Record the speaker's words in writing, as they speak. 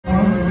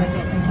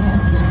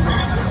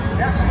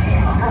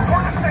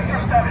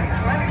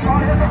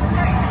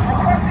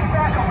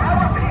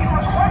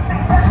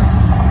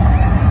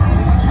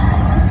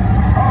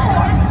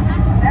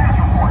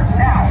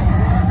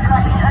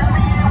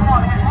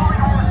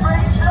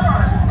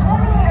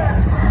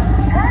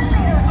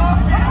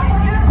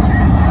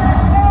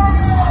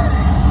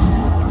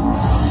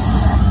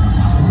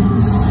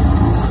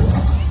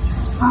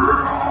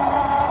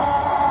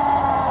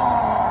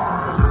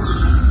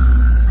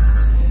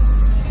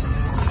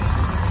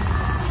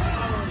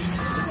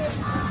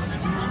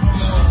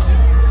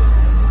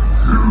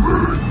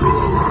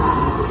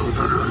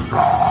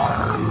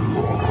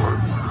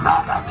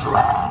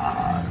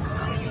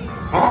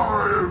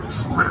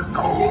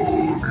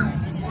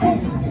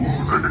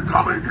into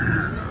coming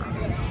here.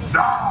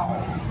 Now,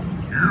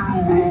 you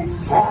will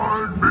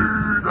find me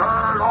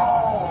that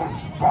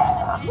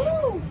Allspark.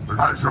 And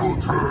I shall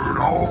turn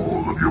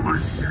all of your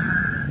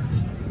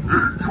machines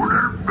into an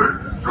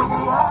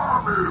invincible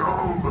army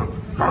of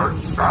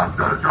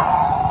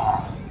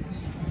Decepticons.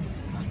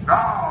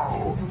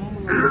 Now,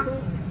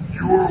 if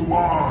you are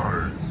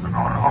wise, and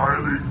I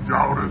highly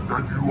doubt it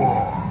that you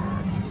are,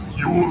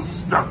 you will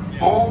step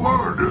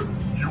forward,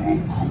 you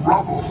will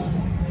grovel,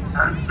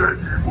 and then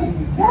you will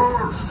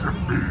worship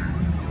me.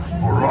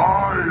 For I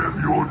am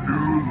your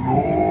new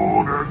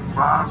Lord and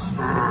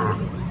Master,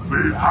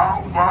 the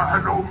Alpha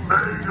and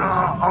Omega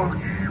of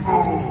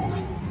evil.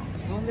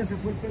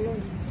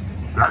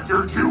 That's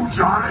your cue,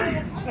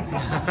 Johnny.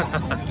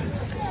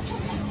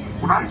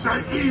 When I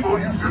say evil,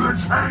 you do the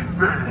chain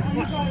thing.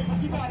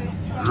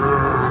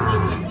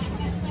 Yeah.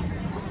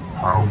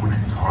 How many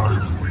times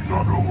have we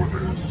gone over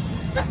this?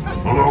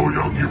 Hello,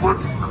 young human.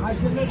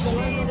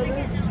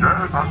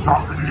 Yes, I'm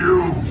talking to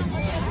you.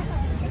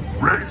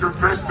 Raise your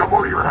fist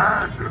above your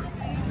head.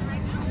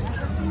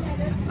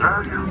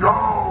 There you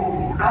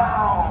go.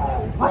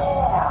 Now,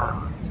 roar.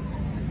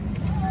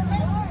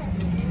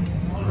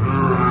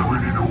 We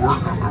need to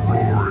work on the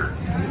roaring.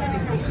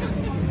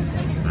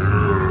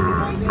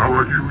 How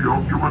are you,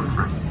 young humans?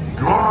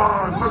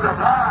 Good. Look at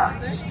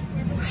that.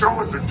 Show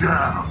us a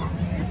jab.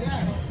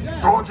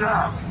 Show a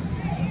jab.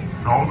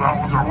 No, that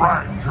was a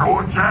right. Show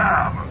a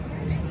jab.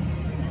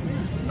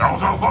 That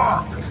was a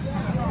hook.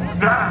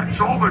 Dad,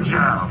 show him a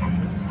jab.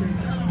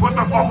 Put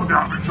the phone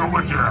down and show him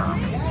a jab.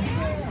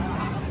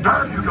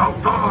 There you go.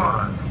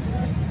 Good.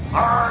 All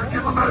right,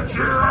 give him a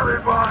cheer,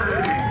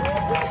 everybody.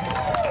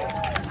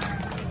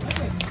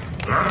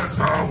 That's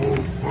how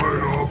we'll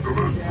fight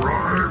Optimus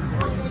Prime.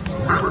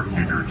 Remember,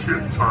 keep your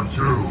chin tucked,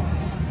 too.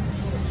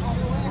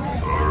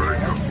 All right,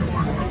 young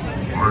human.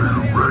 Are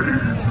you ready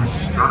to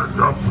stand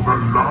up to the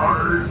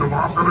lies of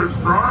Optimus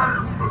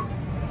Prime?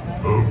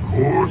 Of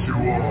course you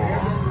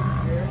are.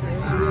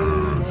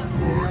 Yes,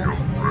 good,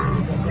 young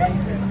friend.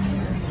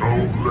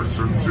 Don't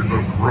listen to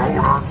the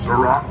grown-ups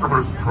or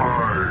Optimus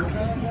Prime.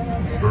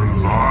 Their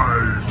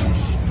lies will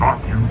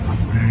stop you from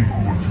being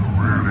what you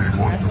really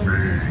want to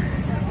be.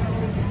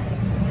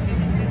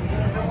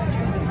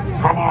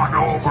 Come on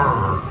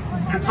over.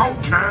 It's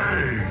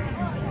okay.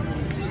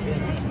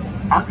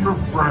 I'm your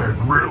friend,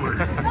 really.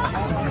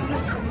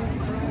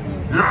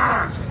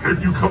 Yes,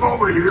 if you come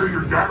over here,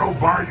 your dad will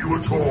buy you a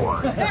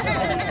toy.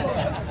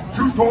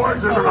 2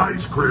 toys and an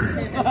ice cream.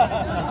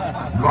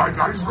 You like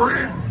ice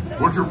cream?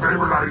 What's your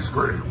favorite ice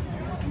cream?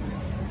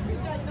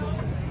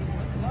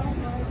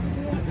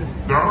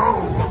 No?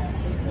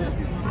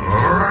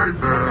 All right,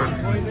 then.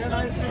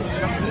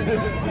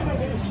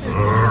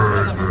 All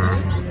right, then.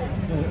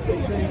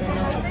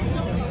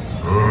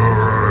 All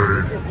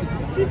right.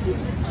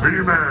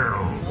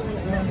 Female.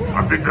 I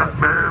think that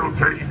male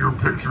taking your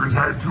pictures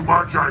had too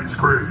much ice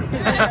cream.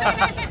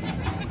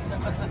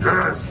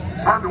 Yes,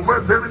 time to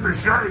whip him into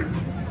shape.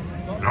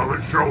 Now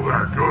let's show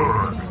that.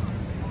 Good.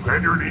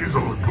 Bend your knees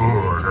will look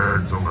good.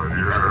 Excellent,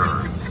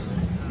 yes.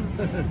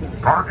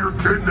 Guard your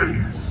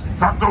kidneys.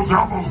 Tuck those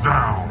elbows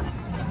down.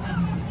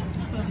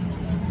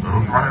 I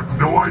have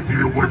no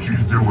idea what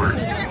she's doing.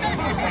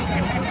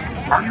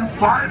 Are you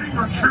fighting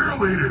or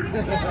cheerleading?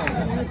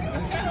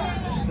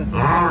 All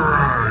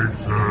right,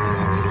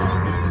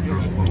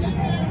 just move on.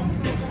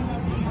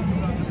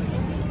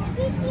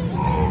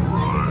 All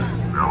right,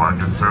 now I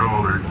can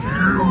tell that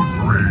you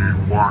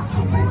 3 want to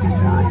rule the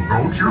world,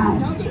 don't you?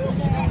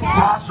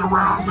 Boss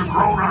around the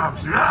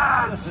grown-ups,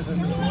 yes!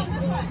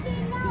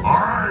 All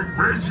right,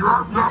 raise your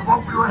arms up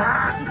over your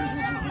head.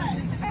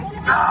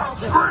 Now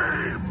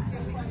scream!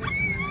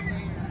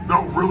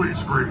 No, really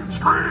scream,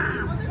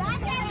 scream!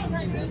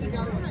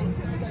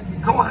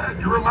 Go ahead,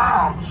 you're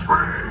allowed,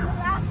 scream!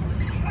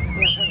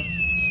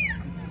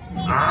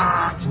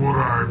 That's what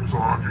I'm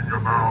talking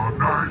about.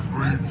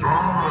 Nicely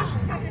done.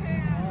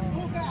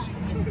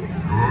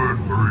 Good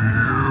for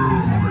you,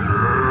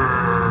 yeah.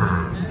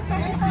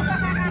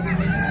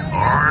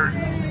 All right,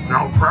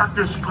 now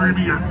practice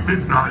screaming at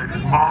midnight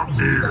in Mom's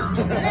ear.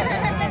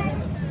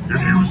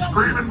 If you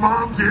scream in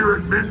Mom's ear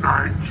at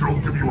midnight, she'll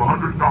give you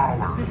 $100.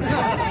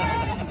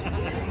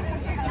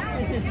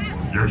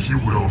 Yes, she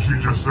will. She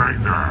just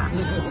sang that.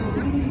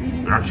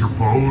 That's your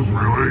pose,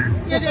 really?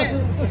 It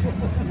is.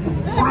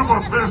 Put up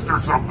a fist or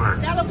something.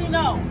 That'll be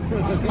no.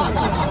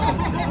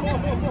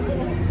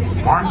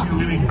 Why is he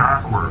leaning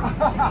backward?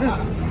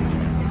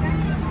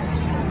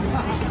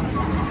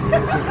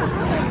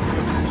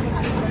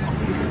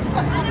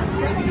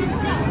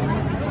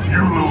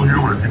 You little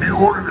human, can you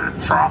order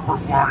that chopper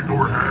flying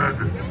overhead?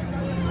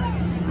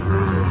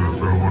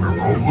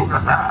 Oh, look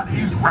at that.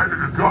 He's ready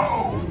to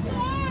go.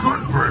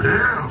 Good for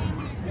him.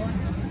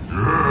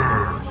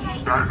 Yes,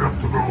 stand up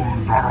to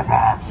those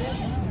Autobots.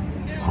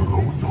 Hello,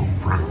 young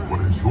friend.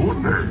 What is your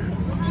name?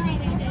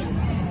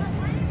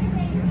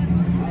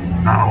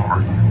 Now,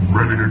 are you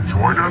ready to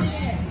join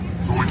us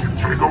so we can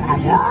take over the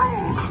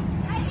world?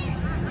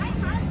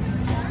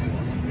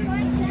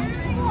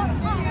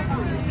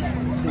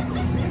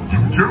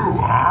 You do,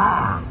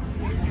 huh?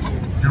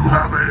 You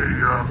have a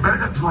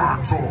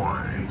Megatron toy.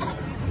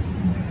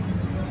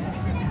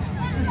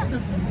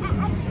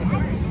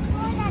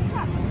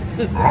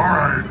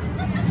 Alright.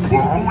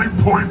 We'll only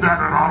point that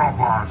at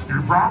Autobots. Do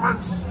you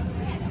promise?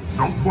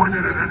 Don't point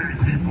it at any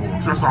people,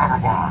 just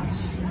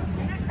Autobots.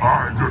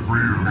 Alright, good for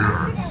you,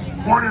 yes.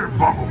 Point it at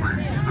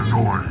Bumblebee. He's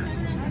annoying.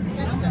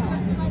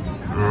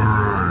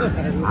 Alright.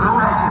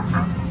 Around.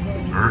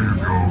 There you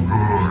go.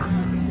 Good.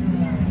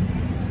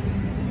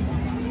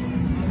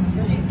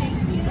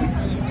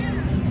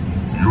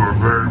 You are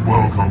very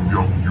welcome,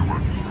 young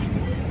human.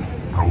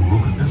 Now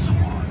look at this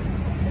one.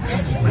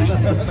 She's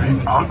making the big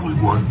ugly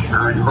one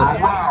carry her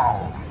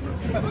around.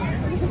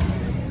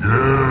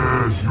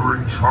 Yes, you're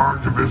in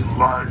charge of his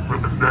life for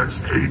the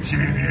next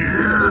 18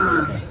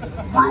 years.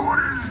 Ruin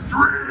his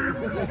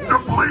dreams,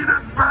 deplete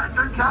his bank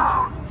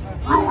account,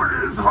 ruin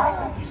his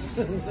hopes.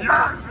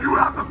 Yes, you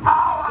have the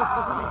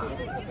power.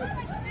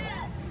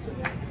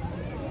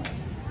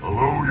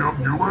 Hello, young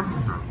human.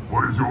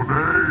 What is your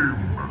name?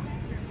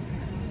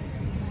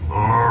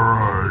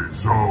 Alright,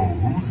 so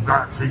who's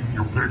that taking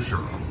your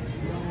picture?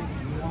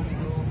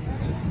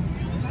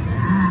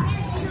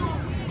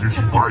 Did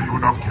she buy you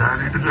enough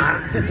candy today?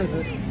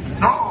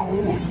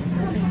 No!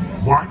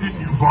 Why didn't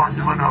you buy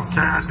him enough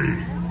candy?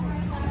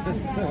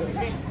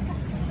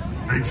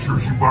 Make sure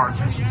she buys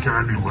you some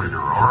candy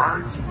later,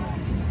 alright?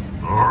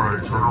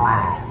 Alright, turn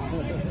around.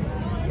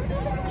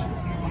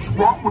 What's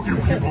wrong with you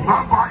people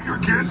not buying your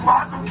kids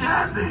lots of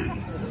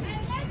candy?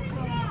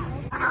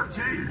 For their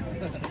teeth.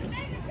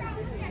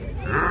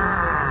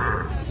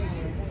 Yes.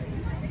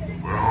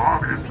 Well,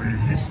 obviously,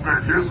 he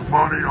spent his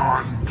money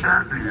on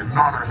candy and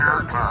not a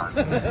haircut.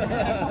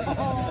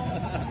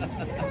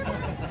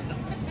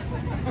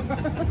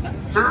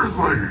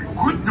 Seriously,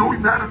 quit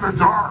doing that in the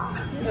dark.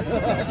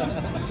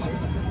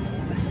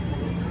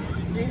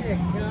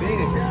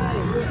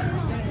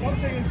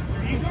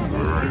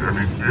 Alright, I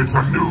mean, it's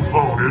a new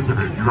phone, isn't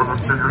it? You haven't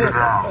figured it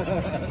out.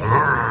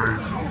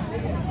 Alright.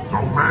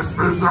 Don't mess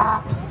this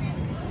up.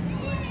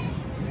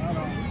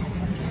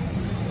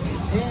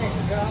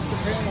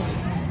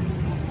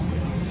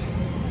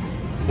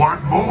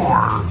 One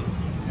more?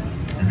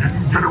 You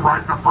didn't get it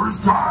right the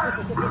first time?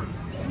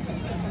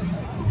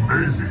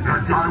 Amazing.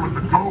 That guy with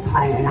the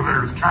GoPro over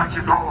there is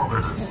catching all of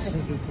this.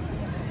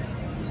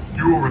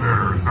 You over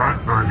there, is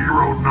that the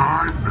Hero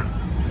 9?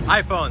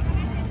 iPhone.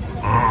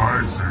 Oh,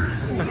 I see.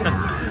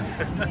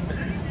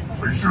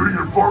 Right. Are you shooting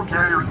in 4K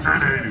or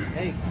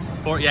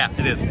 1080? Yeah,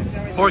 it is.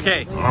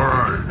 4K.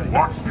 Alright,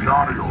 watch the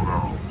audio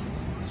though.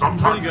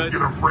 Sometimes you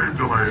get a frame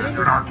delay if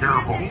you're not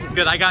careful.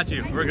 Good, I got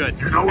you. We're good.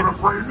 Do you know what a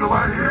frame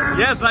delay is?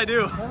 Yes, I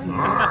do.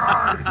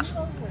 Alright.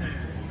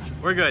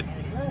 We're good.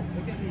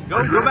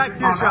 Go back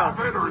to your show.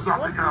 It or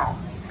something else?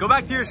 Go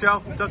back to your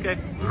show. It's okay.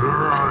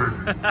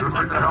 Alright. Just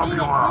like to help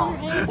you out.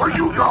 Where are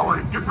you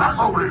going? Get back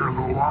over here,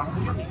 little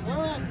one.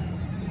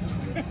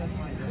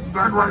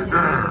 Stand right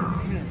there.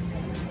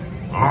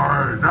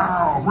 Alright,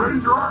 now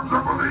raise your arms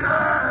up in the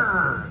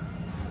air.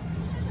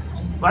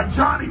 Like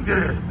Johnny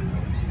did.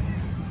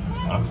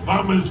 A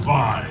thumb is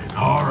fine.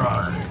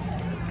 Alright.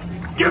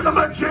 Give them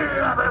a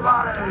cheer,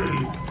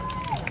 everybody.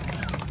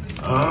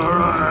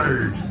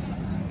 Alright.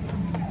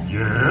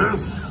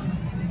 Yes.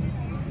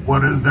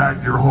 What is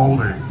that you're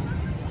holding?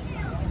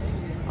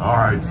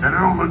 Alright, set it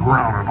on the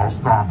ground and I'll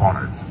stomp on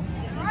it.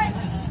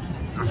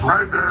 Just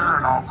right there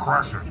and I'll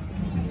crush it.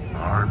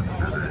 I'm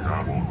kidding,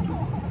 I won't do it.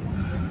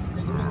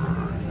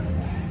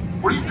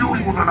 Alright. What are you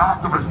doing with an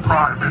Optimus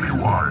Prime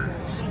anyways?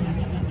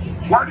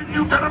 Why didn't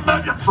you get a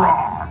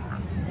Megatron?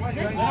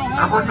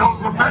 Everyone knows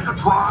the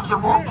Megatrons are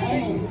more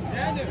cool.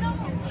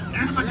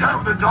 Even the guy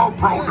with the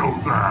GoPro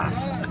knows that.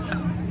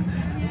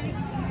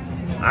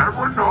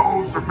 Everyone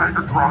knows the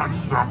Megatron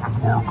stuff is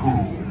more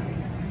cool.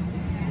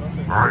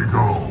 There you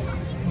go.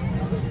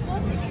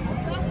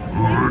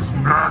 Who's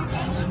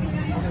next?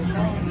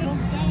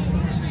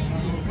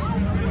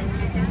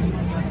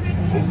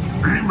 Oh,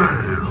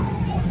 female.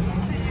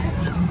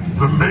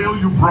 The male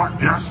you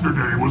brought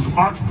yesterday was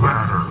much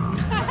better.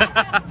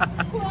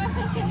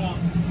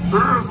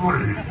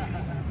 Seriously.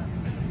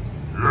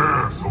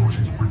 Yes. Oh,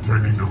 she's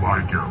pretending to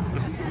like him.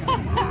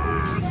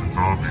 Yes, it's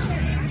obvious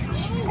she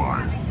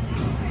despises him.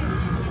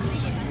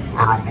 I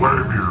don't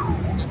blame you.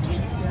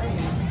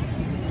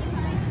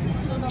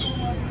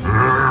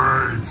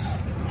 Alright.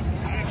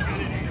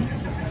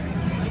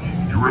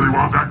 You really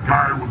want that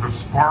guy with the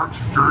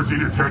Sparks jersey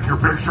to take your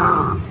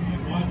picture?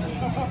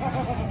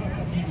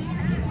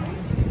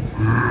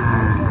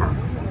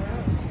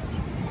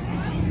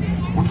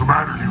 What's the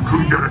matter? You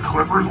couldn't get a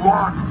Clippers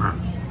one?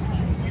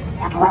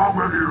 What's wrong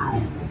with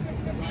you?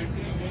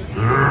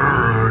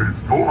 Alright,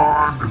 go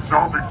on. The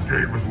Celtics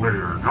game is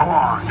later. Go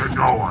on, get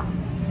going.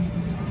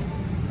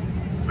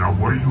 Now,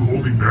 what are you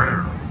holding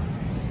there?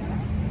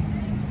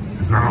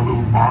 Is that a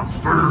little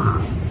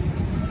monster?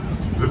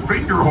 The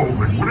thing you're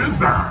holding, what is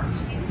that?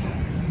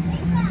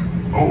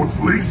 Oh, it's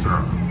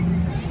Lesa.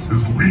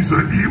 Is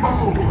Lesa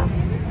evil?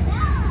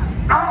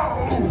 No!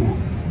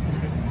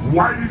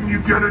 Why didn't you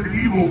get an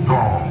evil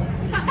doll?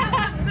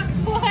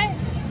 What?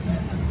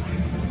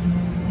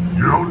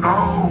 You don't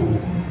know?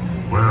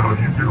 Well,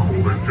 you can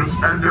hold it. Just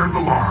stand there in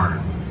the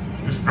line.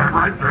 Just stand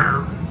right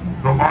there.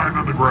 The line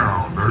on the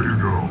ground. There you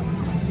go.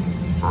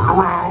 Turn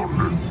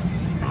around.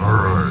 All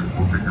right,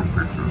 we'll get your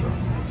picture.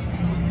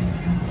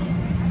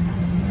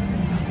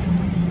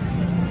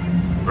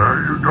 There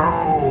you go.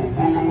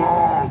 Move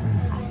along.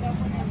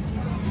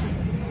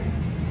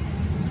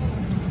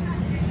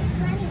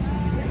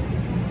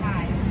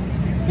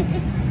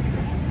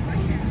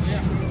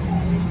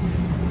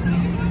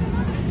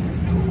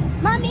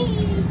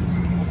 Mommy!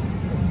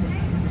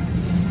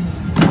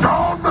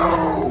 Don't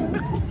move!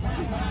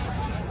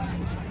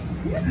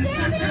 You're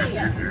scared!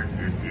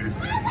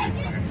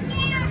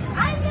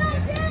 I'm not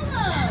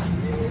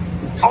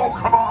doing. Oh,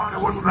 come on, it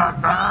wasn't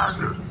that bad.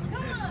 Come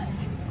on.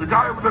 The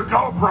guy with the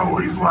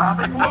GoPro, he's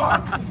laughing,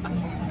 look.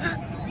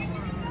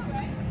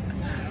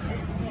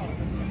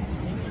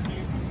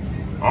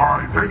 All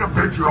right, take a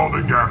picture all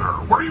together.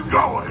 Where are you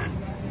going?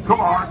 Come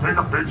on, take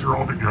a picture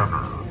all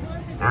together.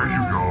 There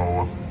you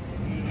go.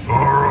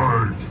 All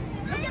right.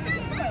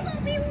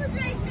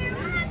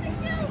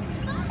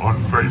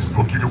 On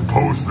Facebook, you can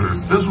post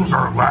this. This was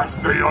our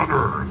last day on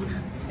Earth.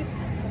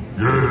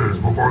 Yes,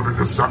 before the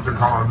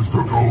Decepticons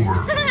took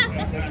over.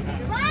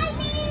 Bye,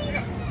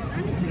 Mean!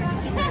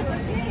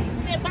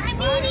 Say bye,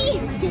 Meanie!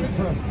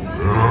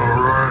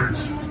 All right.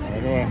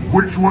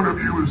 Which one of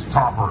you is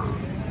tougher?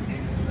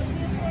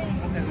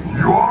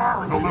 You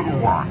are, or the little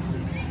one?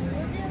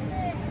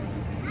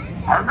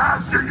 I'm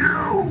asking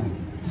you.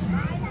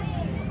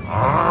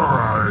 All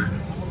right.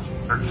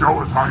 And show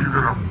us how you're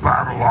gonna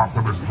battle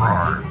Optimus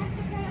Prime.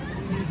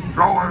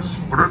 Show us.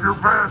 Put up your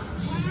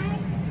fists.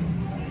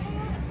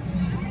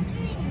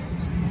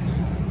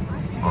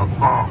 A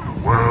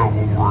thumb. Well,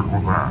 we'll work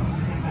with that.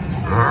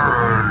 All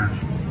right.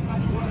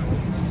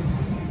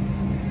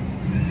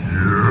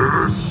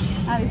 Yes.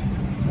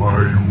 Why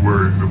are you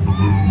wearing the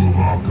blue of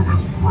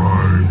Optimus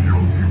Prime,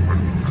 young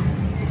human?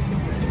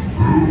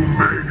 Who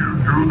made you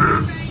do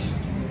this?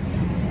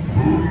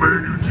 Who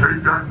made you take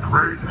that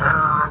great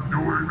hair of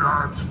doing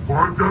that?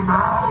 Point them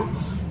out.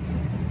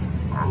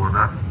 I will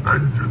enact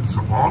vengeance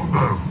upon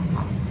them.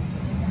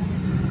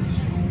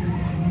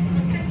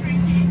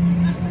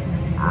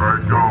 All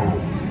right, go.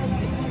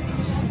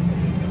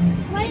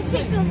 Why did it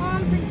take so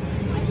long for you?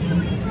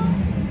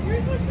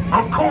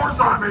 Of course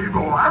I'm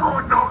evil.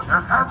 Everyone knows.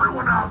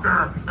 Everyone out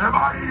there, am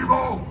I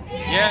evil?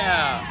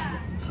 Yeah.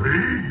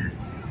 See?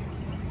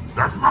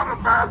 That's not a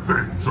bad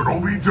thing, so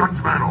don't be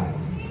judgmental.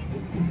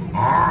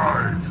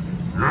 Alright,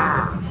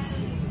 yes.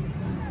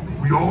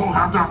 We all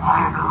have to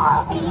honor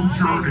our own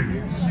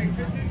journeys.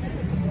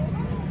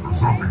 Or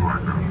something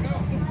like that.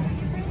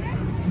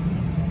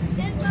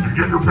 Did you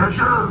get your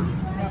picture?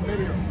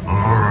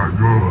 Alright,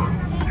 good.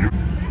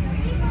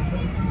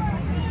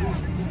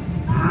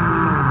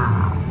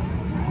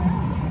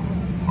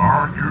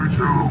 Aren't you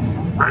two?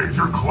 Raise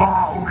your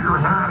claw over your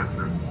head,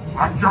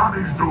 like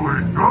Johnny's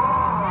doing.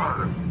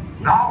 Good!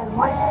 Now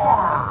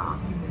roar!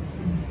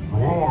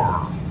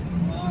 Roar!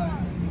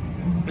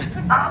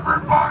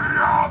 Everybody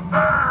out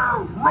there,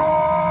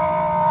 roar!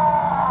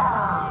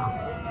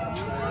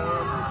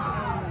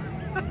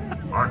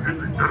 I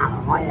didn't get a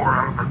roar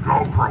out of the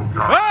GoPro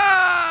guy.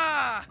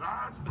 Ah!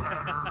 That's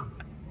better.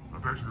 I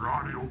bet your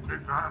audio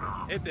picked that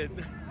up. It did.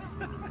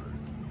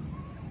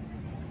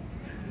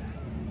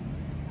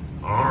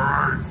 All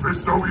right,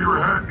 fist over your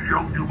head,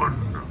 young human.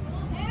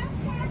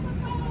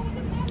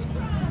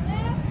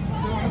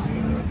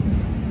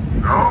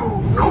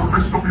 No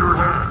fist over your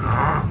head,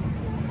 huh?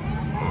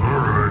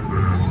 All right,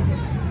 then.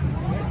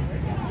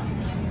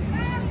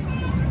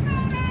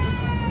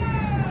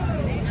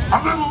 A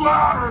little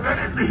louder, they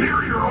didn't hear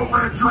you over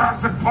at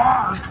Jurassic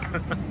Park.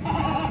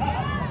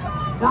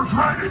 We're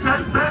trying to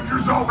take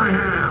pictures over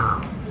here.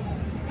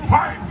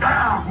 Pipe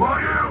down, will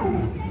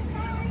you?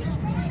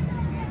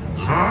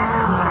 All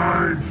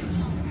right.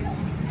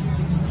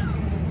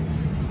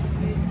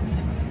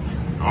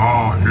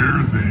 Oh,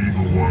 here's the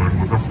evil one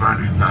with the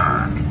fanny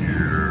pack.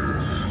 Here.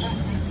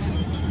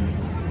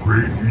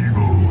 Great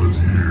evil is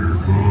here.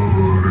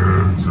 Good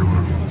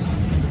excellent.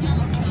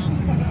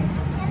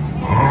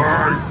 All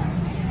right.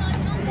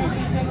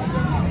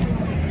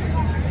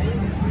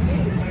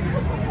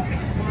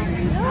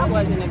 That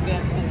wasn't a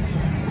good thing.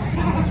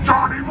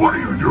 Johnny, what are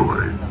you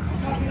doing?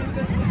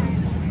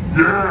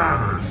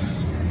 Yes.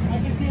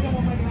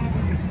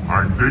 I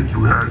think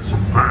you had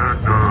some bad,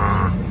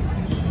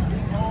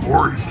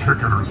 orange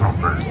chicken or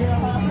something.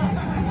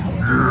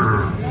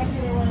 Yes.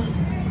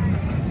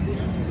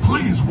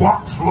 Please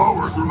walk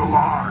slower through the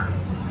line.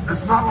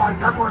 It's not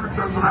like everyone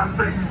doesn't have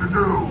things to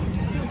do.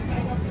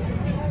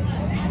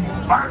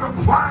 I have a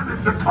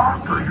planet to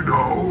conquer, you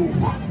know.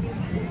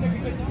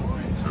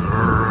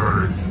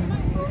 Alright.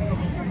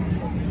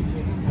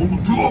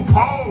 We'll do a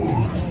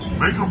pose.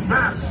 Make a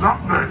fist,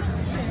 something.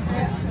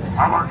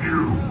 How about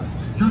you?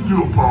 You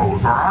do a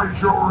pose, alright?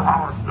 Show her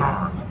how it's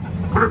done.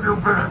 Put up your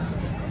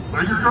fists.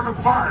 Like you're gonna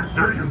fight.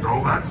 There you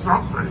go, that's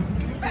something.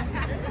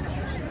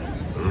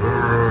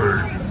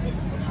 Alright.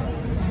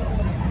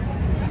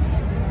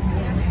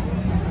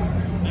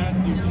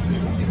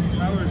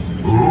 That was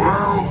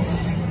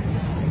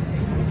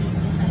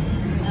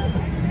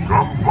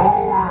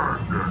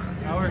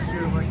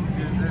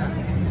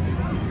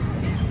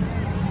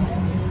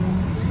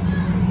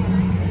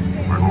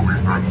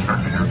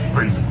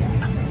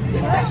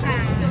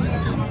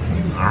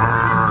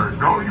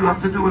No, you have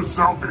to do a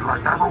selfie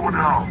like everyone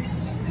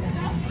else.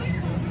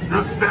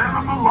 Just stand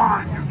on the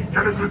line. You can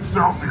get a good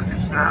selfie if you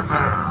stand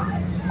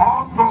there.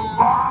 On the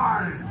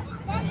line!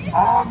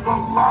 On the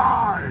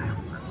line!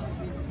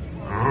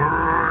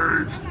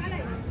 Alright.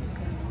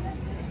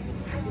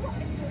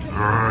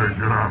 Alright,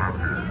 get out of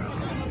here.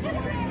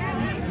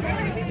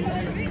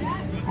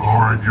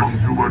 Alright, young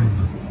human.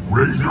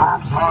 Raise your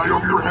arms high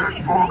over your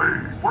head for me.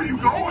 Where are you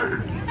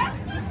going?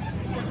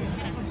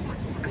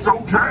 It's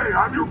okay,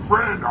 I'm your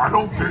friend. I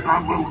don't pick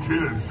on little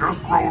kids,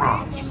 just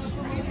grown-ups.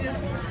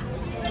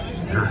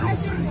 Here, you'll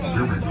see.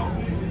 Here we go.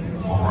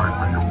 All right,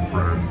 my young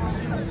friends.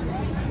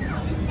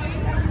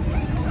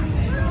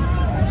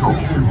 It's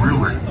okay,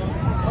 really.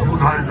 You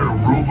and I are gonna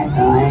rule the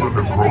world, and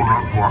the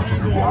grown-ups will have to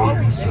do all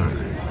you say.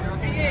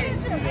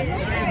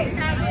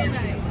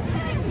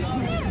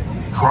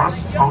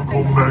 Trust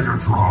Uncle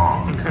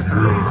Megatron.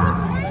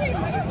 Yeah.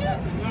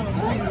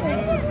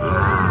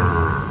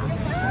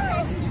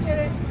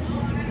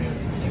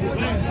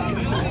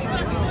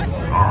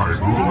 Alright,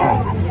 move along,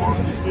 little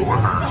ones. Go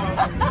ahead.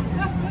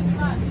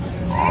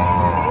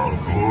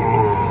 Good.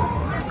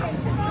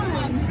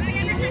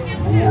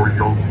 More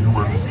young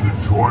humans to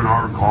join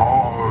our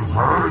cause.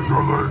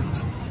 Excellent.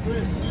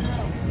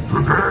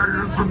 Today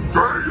is the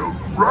day of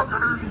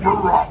reckoning for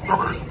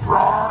Optimus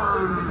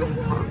Prime.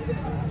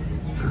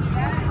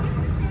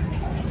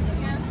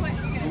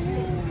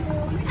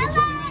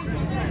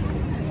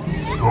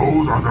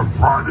 Those are the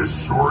brightest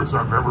shorts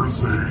I've ever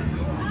seen.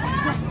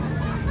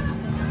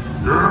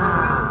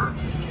 Yeah.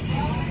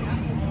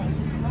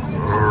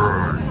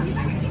 Alright.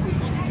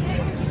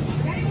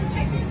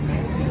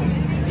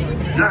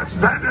 Yeah,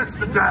 stand next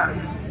to Daddy.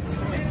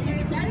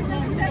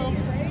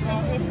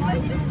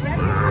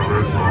 Yeah,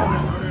 that's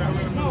alright.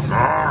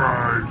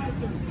 Alright.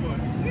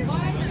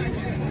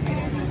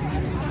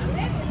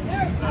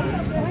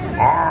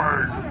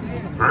 Alright.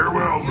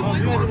 Farewell, little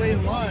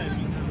human.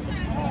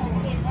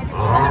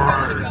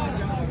 Alright.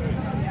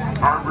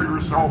 Time for your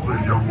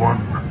selfie, young one.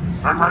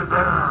 Stand right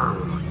there.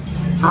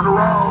 Turn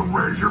around,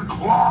 raise your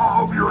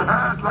claw over your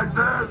head like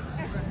this.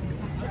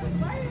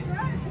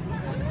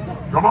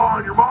 Come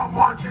on, your mom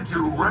wants you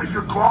to. Raise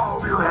your claw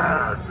over your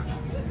head.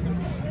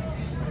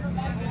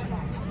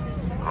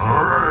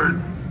 Alright,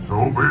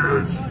 so be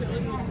it.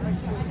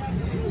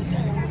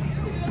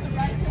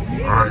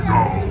 Alright,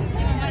 go.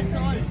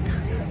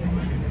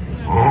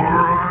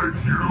 Alright,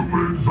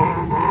 humans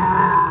of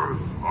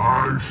Earth,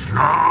 I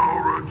shall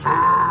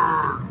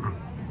return.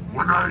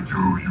 When I do,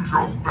 you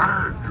shall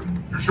beg,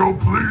 you shall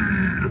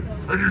plead,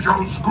 and you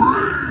shall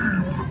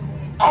scream.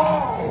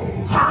 Oh!